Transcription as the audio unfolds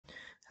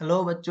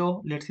Hello,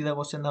 bachcho. Let's see the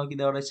question now. Ki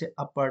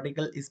a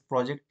particle is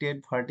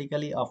projected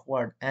vertically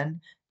upward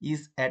and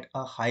is at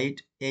a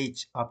height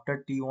h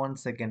after t1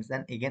 seconds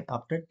and again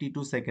after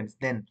t2 seconds.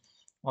 Then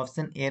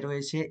option A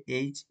রয়েছে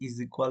h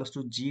is equals to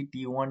g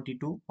t1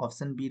 t2.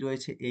 Option B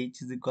রয়েছে h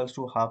is equals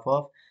to half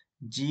of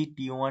g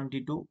t1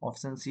 t2.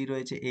 Option C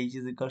রয়েছে h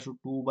is equals to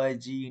 2 by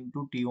g into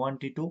t1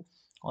 t2.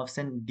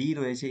 Option D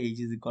রয়েছে h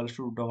is equals to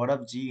root over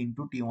of g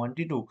into t1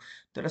 t2.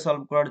 তো এটা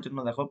solve করার জন্য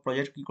দেখো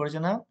project কি করেছে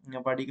না,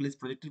 particle is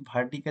projected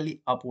vertically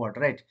upward,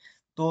 right?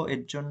 তো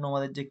এর জন্য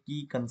আমাদের যে কি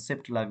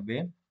কনসেপ্ট লাগবে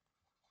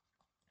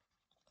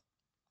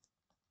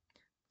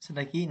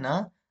সেটা কি না,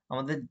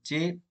 আমাদের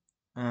যে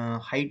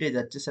হাইটে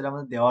যাচ্ছে সেটা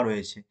আমাদের দেওয়া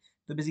রয়েছে।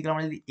 তো বেসিক্যালি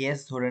আমরা যদি এস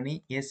ধরে নিই,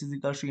 S is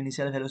equal to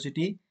initial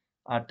velocity,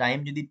 R time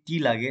যদি টি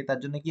লাগে তার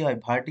জন্য কি হয়,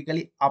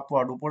 ভার্টিক্যালি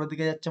আপওয়ার্ড উপরের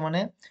দিকে যাচ্ছে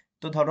মানে,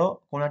 তো ধরো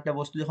কোনো একটা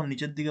বস্তু যখন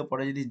নিচের দিকে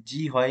পড়ে যদি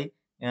জি হয়,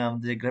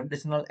 যে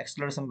গ্র্যাভিটেশনাল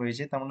অ্যাক্সেলারেশন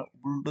রয়েছে তার মানে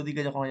উল্টো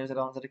দিকে যখন হয়ে যাবে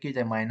তখন সেটা কি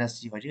যায়, মাইনাস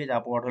জি হয়, ঠিক আছে,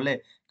 আপওয়ার্ড হলে,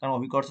 কারণ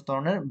অভিকর্ষ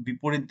ত্বরণের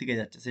বিপরীত দিকে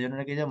যাচ্ছে সেই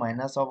জন্য কি যায়,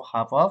 minus of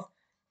half of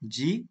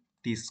G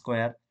T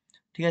square.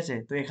 ঠিক আছে,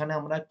 তো এখানে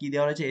আমরা কি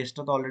দেওয়া রয়েছে,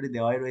 এসটা তো অলরেডি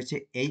দেওয়াই রয়েছে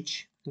এইচ।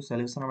 তো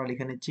সলিউশন আমরা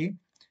লিখে নিচ্ছি,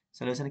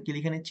 সলিউশনে কি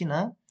লিখে নিচ্ছি না,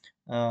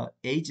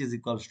 এইচ ইজ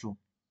ইকুয়ালস টু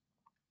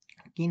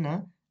কি না,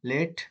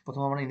 লেট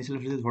প্রথমে আমরা ইনিশিয়াল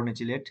ভেলোসিটি ধরে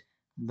নিচ্ছি, let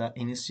the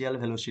initial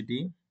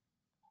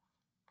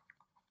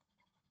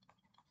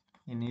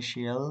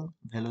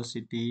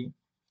velocity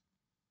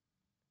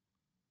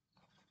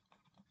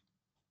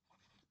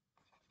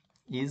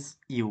is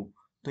you.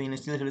 তো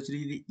ইনিশিয়াল ভেলোসিটি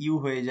যদি ইউ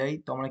হয়ে যায়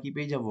তো আমরা কি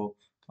পেয়ে যাব,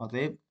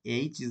 অতএব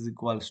এইচ ইজ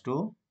ইকুয়ালস টু,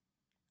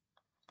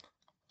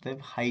 অতএব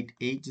height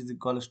H is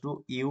equals to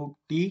U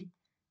T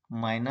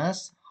minus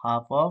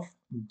half of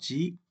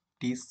G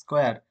T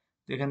square.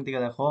 তো এখান থেকে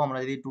দেখো আমরা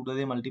যদি টুটা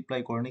দিয়ে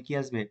মাল্টিপ্লাই করে নিই কি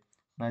আসবে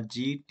না,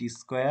 জি টি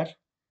স্কোয়ার,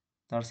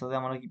 তার সাথে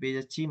আমরা কি পেয়ে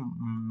যাচ্ছি,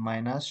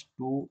 minus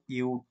to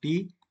U T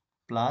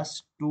plus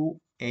two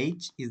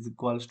H is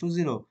equals to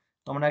zero.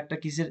 তো আমরা একটা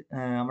কিসের,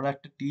 আমরা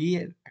একটা টি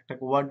এর একটা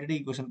কোয়াড্রেটিক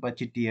ইকুয়েশন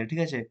পাচ্ছি টি এর,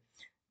 ঠিক আছে।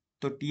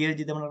 তো টি এর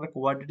যদি আমরা একটা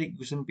কোয়াড্রেটিক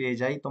ইকুয়েশন পেয়ে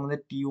যাই তো আমাদের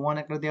টি ওয়ান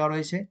একটা দেওয়া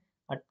রয়েছে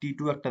আর টি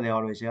টু একটা দেওয়া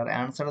রয়েছে, আর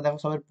অ্যান্সারে দেখো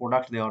সবের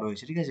প্রোডাক্ট দেওয়া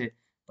রয়েছে, ঠিক আছে।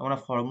 তো আমরা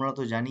ফর্মুলা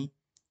তো জানি,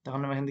 তখন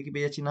আমরা এখান থেকে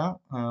পেয়ে যাচ্ছি না,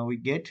 we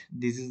get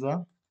this is the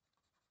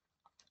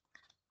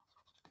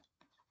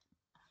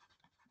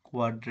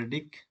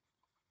quadratic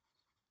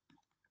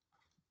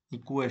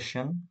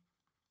equation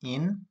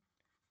in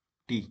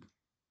টি।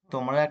 তো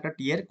আমরা একটা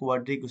টি এর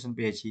কোয়াড্রেটিক ইকুয়েশন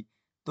পেয়েছি।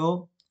 তো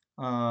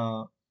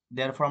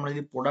দেয়ারফর আমরা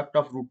যদি প্রোডাক্ট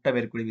অফ রুটটা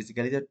বের করি,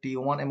 বেসিক্যালি যে টি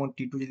ওয়ান এবং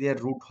টি টু যদি এর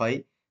রুট হয়,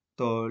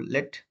 তো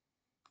let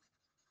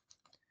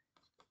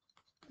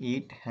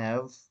it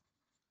have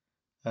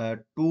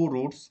to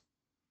roots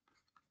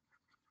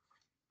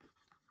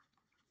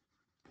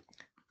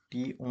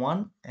t1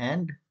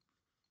 and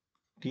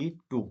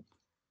t2,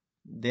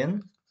 then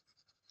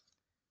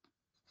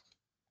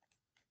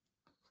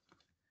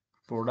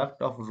product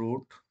of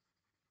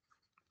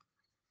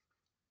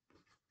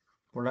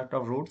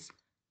roots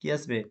কি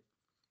আসবে,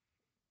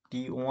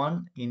 t1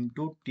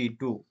 into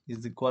t2 is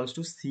equals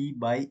to c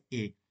by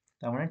a,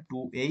 তার মানে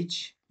 2h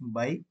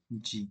by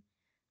g।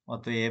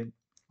 অতএব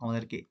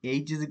আমাদেরকে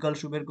h is equals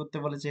to বের করতে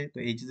বলেছে, তো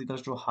h is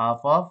equals to half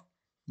of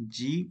g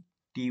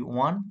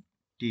t1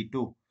 t2।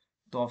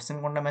 তো অপশন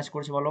কোনটা ম্যাচ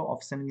করছে বলো,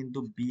 অপশন কিন্তু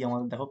বি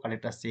আমাদের দেখো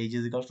কারেক্ট আসছে, h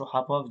is equals to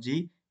half of g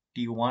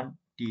t1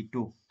 t2।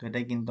 তো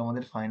এটাই কিন্তু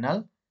আমাদের ফাইনাল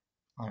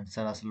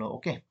আনসার আসলো।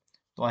 ওকে,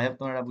 তো আই হোপ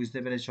তোমরা বুঝতে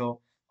পেরেছো।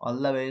 All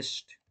the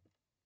best.